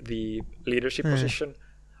gain the leadership position,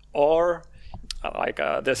 or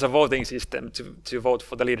there's a voting system to vote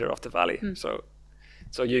for the leader of the valley.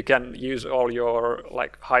 So you can use all your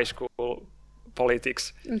like high school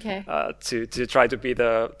politics to try to be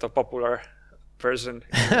the popular person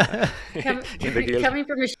in the guild. Coming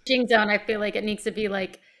from Machine Zone, I feel like it needs to be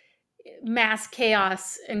like mass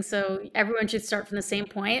chaos, and so everyone should start from the same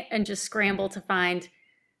point and just scramble to find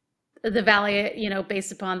the valley,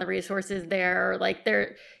 based upon the resources there. Or like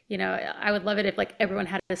I would love it if like everyone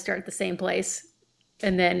had to start at the same place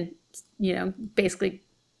and then basically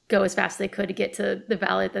go as fast as they could to get to the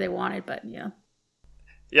valley that they wanted. But yeah,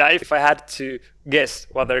 if I had to guess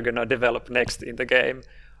what they're gonna develop next in the game,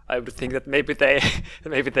 I would think that maybe they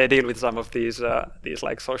deal with some of these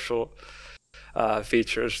like social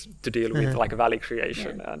features to deal with like valley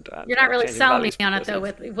creation and you're not really selling me on it though.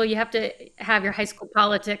 Well, you have to have your high school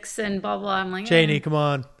politics and blah blah. I'm like, Janie, come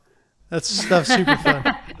on, that stuff's super fun.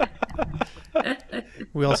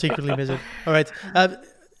 We all secretly miss it. All right.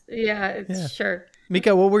 Sure.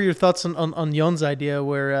 Mika, what were your thoughts on Jon's idea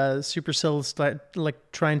where Supercell is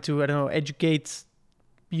like trying to, I don't know, educate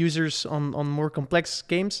users on more complex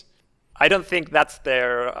games? I don't think that's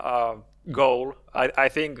their goal. I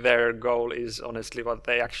think their goal is honestly what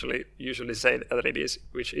they actually usually say that it is,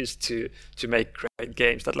 which is to make great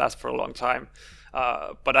games that last for a long time.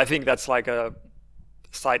 But I think that's like a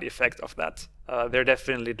side effect of that. They're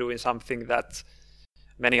definitely doing something that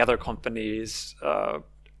many other companies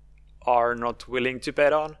are not willing to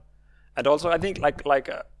bet on. And also I think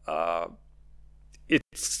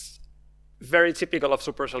it's very typical of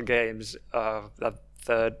Supercell games that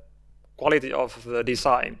the quality of the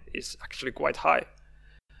design is actually quite high.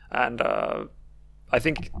 And I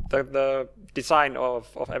think the design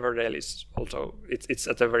of Everdale is also it's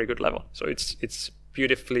at a very good level. So it's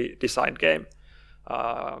beautifully designed game.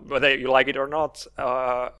 Whether you like it or not,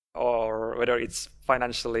 or whether it's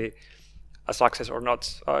financially a success or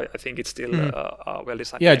not, I think it's still well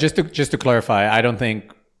designed. Yeah, just to clarify, I don't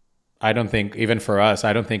think even for us,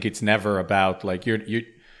 I don't think it's never about like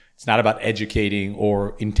it's not about educating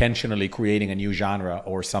or intentionally creating a new genre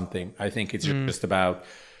or something. I think it's just about,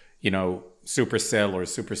 Supercell or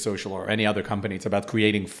Super Social or any other company. It's about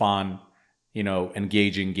creating fun,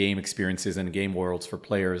 engaging game experiences and game worlds for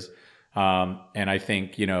players. And I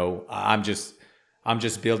think, I'm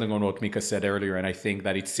just building on what Mika said earlier. And I think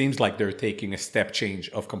that it seems like they're taking a step change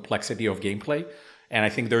of complexity of gameplay. And I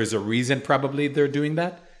think there is a reason probably they're doing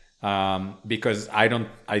that. Because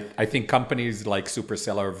I think companies like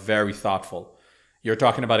Supercell are very thoughtful. You're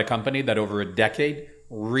talking about a company that over a decade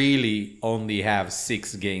really only have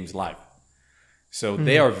 6 games live. So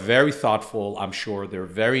they are very thoughtful. I'm sure they're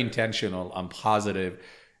very intentional. I'm positive.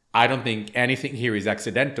 I don't think anything here is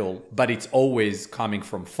accidental, but it's always coming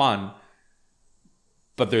from fun.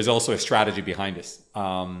 But there's also a strategy behind this.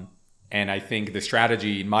 And I think the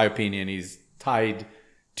strategy, in my opinion, is tied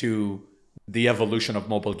to the evolution of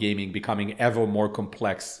mobile gaming becoming ever more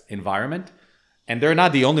complex environment. And they're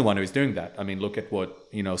not the only one who's doing that. I mean, look at what,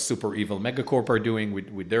 Super Evil Megacorp are doing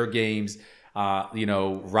with their games,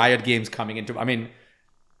 Riot Games coming into,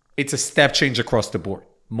 it's a step change across the board.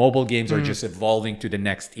 Mobile games are just evolving to the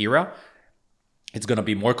next era. It's going to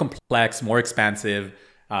be more complex, more expansive,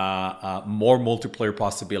 more multiplayer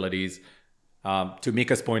possibilities. To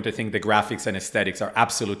Mika's point, I think the graphics and aesthetics are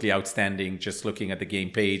absolutely outstanding. Just looking at the game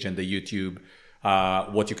page and the YouTube,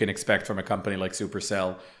 what you can expect from a company like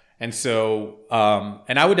Supercell. And so,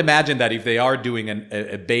 and I would imagine that if they are doing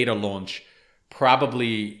a beta launch,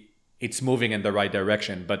 probably it's moving in the right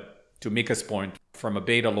direction. But to Mika's point, from a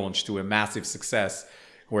beta launch to a massive success,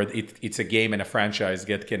 where it's a game and a franchise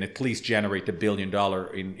that can at least generate $1 billion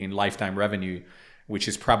in lifetime revenue, which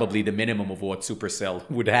is probably the minimum of what Supercell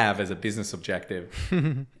would have as a business objective.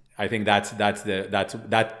 I think that's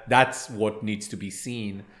what needs to be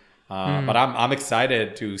seen. But I'm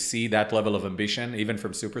excited to see that level of ambition, even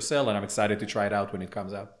from Supercell, and I'm excited to try it out when it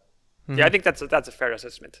comes out. Yeah, I think that's a fair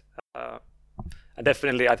assessment. And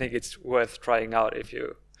definitely, I think it's worth trying out if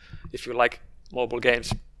you like mobile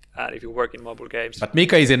games and if you work in mobile games. But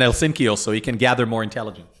Mika is in Helsinki also; he can gather more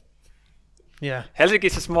intelligence. Yeah. Helsinki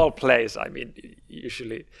is a small place. I mean,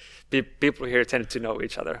 usually people here tend to know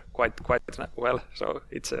each other quite well. So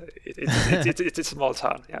it's a small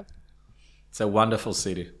town. Yeah. It's a wonderful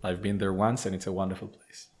city. I've been there once, and it's a wonderful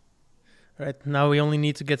place. All right. Now we only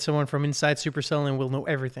need to get someone from inside Supercell, and we'll know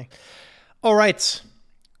everything. All right.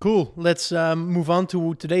 Cool. Let's move on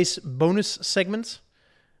to today's bonus segment.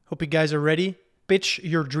 Hope you guys are ready. Pitch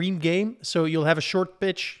your dream game. So you'll have a short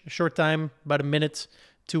pitch, a short time, about a minute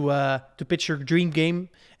to pitch your dream game.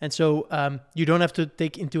 And so you don't have to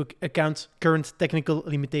take into account current technical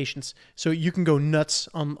limitations. So you can go nuts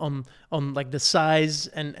on like the size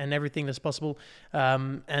and everything that's possible. At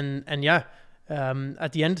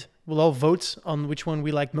the end, we'll all vote on which one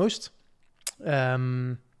we like most.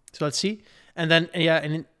 So let's see. And then,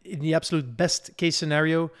 in the absolute best case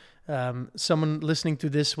scenario, someone listening to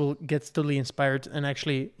this will get totally inspired and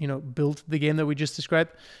actually, build the game that we just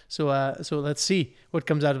described. So let's see what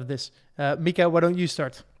comes out of this. Mika, why don't you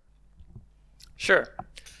start? Sure.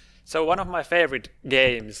 So one of my favorite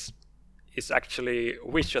games is actually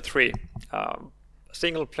Witcher 3,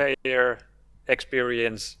 single player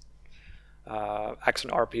experience action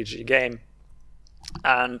RPG game.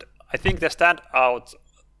 And I think the standout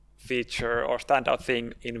feature or standout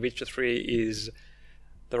thing in Witcher 3 is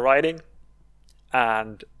the writing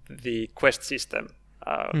and the quest system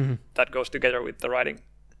that goes together with the writing.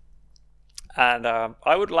 And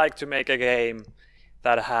I would like to make a game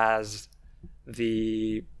that has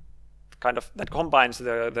the kind of that combines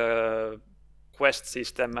the quest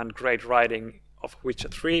system and great writing of Witcher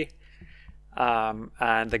 3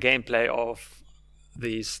 and the gameplay of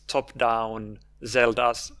these top-down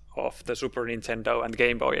Zeldas of the Super Nintendo and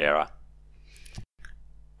Game Boy era.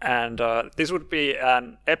 And this would be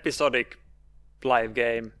an episodic live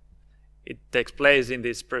game. It takes place in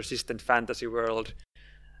this persistent fantasy world,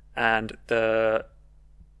 and the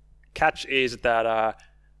catch is that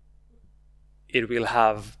it will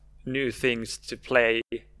have new things to play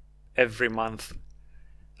every month,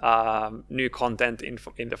 new content in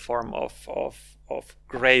the form of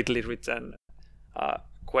greatly written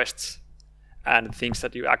quests, and things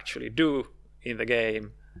that you actually do in the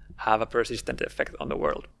game have a persistent effect on the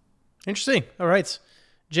world. Interesting. All right.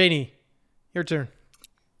 Janie, your turn.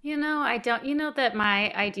 That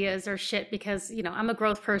my ideas are shit because, I'm a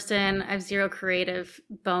growth person. I have zero creative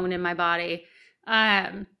bone in my body.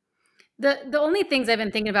 The only things I've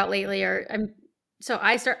been thinking about lately are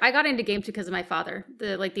I got into games because of my father.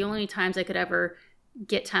 The only times I could ever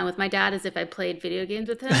get time with my dad is if I played video games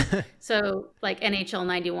with him. So like NHL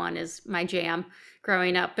 91 is my jam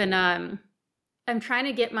growing up. And I'm trying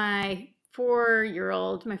to get my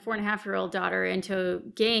 4.5-year-old daughter into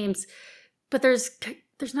games, but there's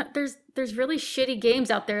really shitty games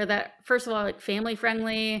out there that, first of all, like family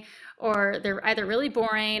friendly, or they're either really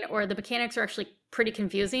boring or the mechanics are actually pretty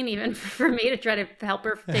confusing even for me to try to help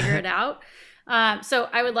her figure it out. So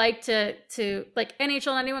I would like to like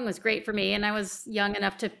NHL 91 was great for me and I was young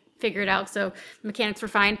enough to figure it out. So the mechanics were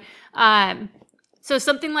fine. So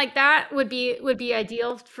something like that would be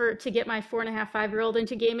ideal to get my 4.5-5-year-old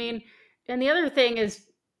into gaming. And the other thing is,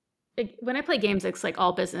 when I play games, it's like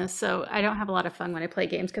all business. So I don't have a lot of fun when I play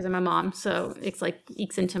games because I'm a mom. So it's like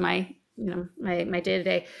ekes into my, my day to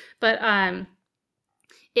day. But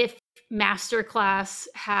if Masterclass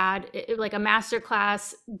had like a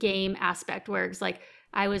Masterclass game aspect where it's like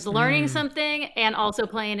I was learning something and also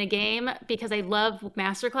playing a game, because I love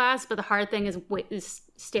Masterclass, but the hard thing is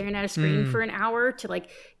staring at a screen for an hour to like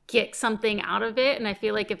get something out of it. And I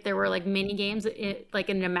feel like if there were like mini games like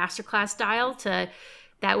in a Masterclass style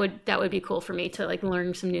that would be cool for me to like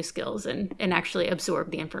learn some new skills and actually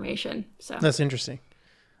absorb the information. So that's interesting.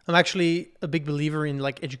 I'm actually a big believer in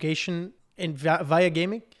like education via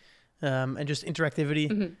gaming and just interactivity.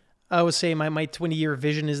 Mm-hmm. I always say my 20-year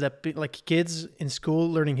vision is that like kids in school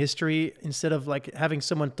learning history, instead of like having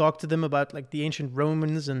someone talk to them about like the ancient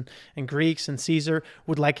Romans and Greeks and Caesar,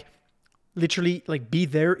 would like literally like be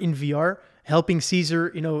there in VR helping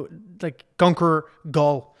Caesar, like conquer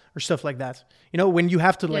Gaul or stuff like that. When you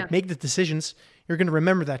have to like make the decisions, you're going to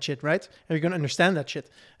remember that shit, right? And you're going to understand that shit.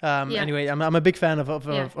 Anyway, I'm a big fan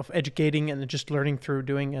of educating and just learning through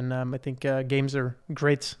doing. And I think games are a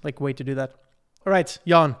great like way to do that. All right,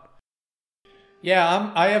 Jan.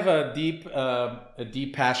 Yeah, I have a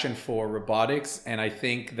deep passion for robotics, and I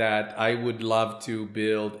think that I would love to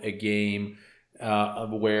build a game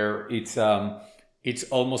where it's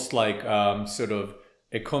almost like sort of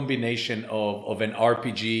a combination of an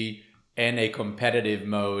RPG and a competitive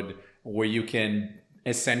mode, where you can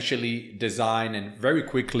essentially design and very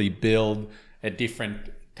quickly build a different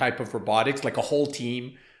type of robotics, like a whole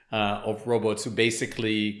team of robots who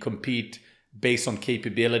basically compete based on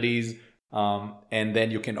capabilities. And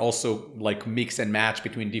then you can also like mix and match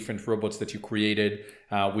between different robots that you created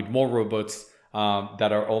with more robots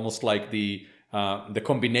that are almost like the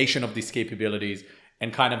combination of these capabilities,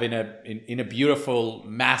 and kind of in a beautiful,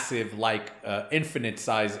 massive, like infinite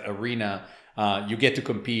size arena. You get to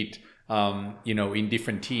compete, in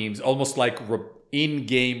different teams, almost like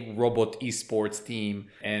in-game robot esports team.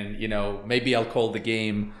 And maybe I'll call the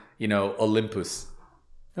game Olympus.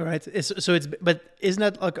 All right. But isn't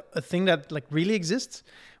that like a thing that like really exists,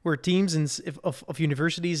 where teams of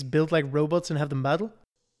universities build like robots and have them battle?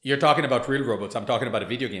 You're talking about real robots. I'm talking about a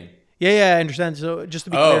video game. Yeah, I understand. So just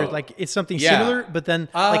to be clear, like it's something similar, but then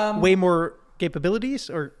like way more capabilities,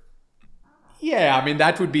 or? Yeah, I mean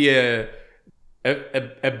that would be a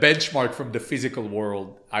benchmark from the physical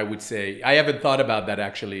world, I would say. I haven't thought about that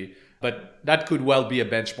actually, but that could well be a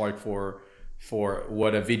benchmark for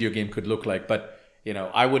what a video game could look like. But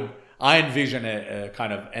I envision a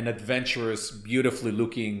kind of an adventurous, beautifully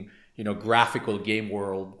looking, graphical game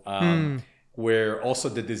world. Where also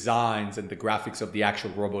the designs and the graphics of the actual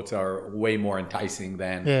robots are way more enticing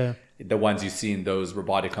than the ones you see in those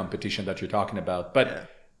robotic competition that you're talking about. But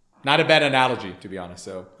not a bad analogy, to be honest.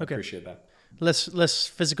 So I appreciate that. Less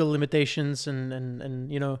physical limitations and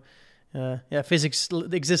physics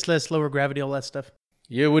exists less, lower gravity, all that stuff.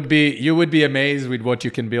 You would be amazed with what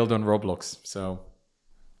you can build on Roblox. So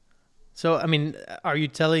I mean, are you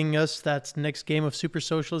telling us that next game of Super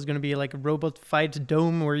Social is going to be like a robot fight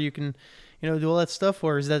dome where you can, do all that stuff,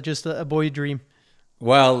 or is that just a boy dream?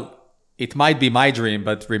 Well, it might be my dream,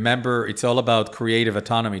 but remember, it's all about creative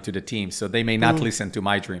autonomy to the team, so they may not listen to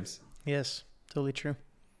my dreams. Yes, totally true.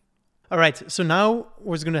 All right, so now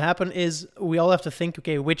what's going to happen is we all have to think,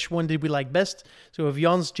 okay, which one did we like best? So we have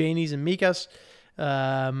Jan's, Janie's, and Mika's,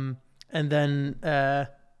 and then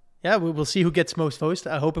we'll see who gets most votes.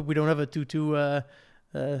 I hope we don't have a 2-2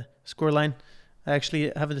 scoreline. I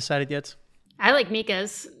actually haven't decided yet. I like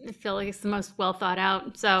Mika's. I feel like it's the most well thought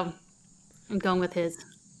out, so I'm going with his.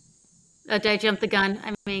 Did I jump the gun?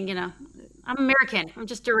 I mean, I'm American. I'm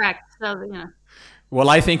just direct, so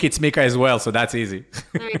Well, I think it's Mika as well, so that's easy.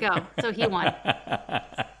 There you go. So he won.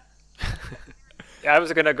 Yeah, I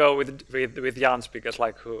was gonna go with Jans because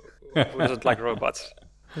like who doesn't like robots?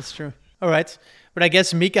 That's true. All right, but I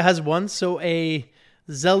guess Mika has won. So a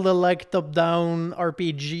Zelda-like top-down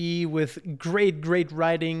RPG with great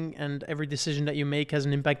writing, and every decision that you make has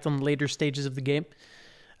an impact on later stages of the game.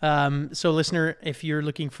 So, listener, if you're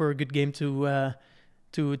looking for a good game to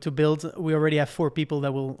build, we already have 4 people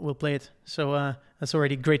that will play it. So that's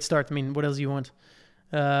already a great start. I mean, what else do you want?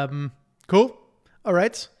 Cool. All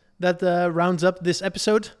right, that rounds up this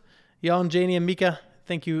episode. Jan, Janie, and Mika,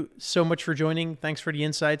 thank you so much for joining. Thanks for the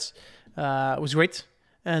insights. It was great.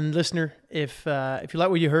 And listener, if you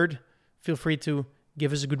like what you heard, feel free to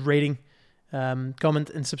give us a good rating,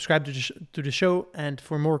 comment, and subscribe to the show. And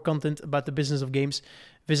for more content about the business of games,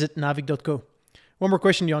 visit navic.co. One more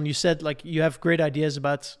question, Jan. You said like you have great ideas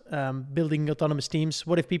about building autonomous teams.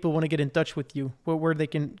 What if people want to get in touch with you? Where they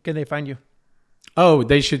can they find you? Oh,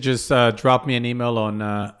 they should just drop me an email on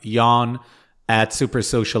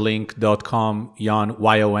Jan@supersocialinc.com. Jan,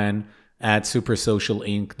 Y-O-N,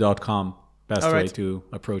 @supersocialinc.com. Best way to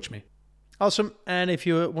approach me. Awesome. And if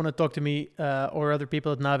you want to talk to me or other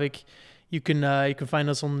people at Navic, you can find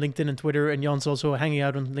us on LinkedIn and Twitter. And Jan's also hanging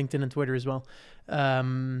out on LinkedIn and Twitter as well.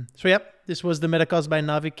 This was the Metacast by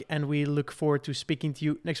Navic, and we look forward to speaking to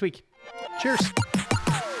you next week. Cheers.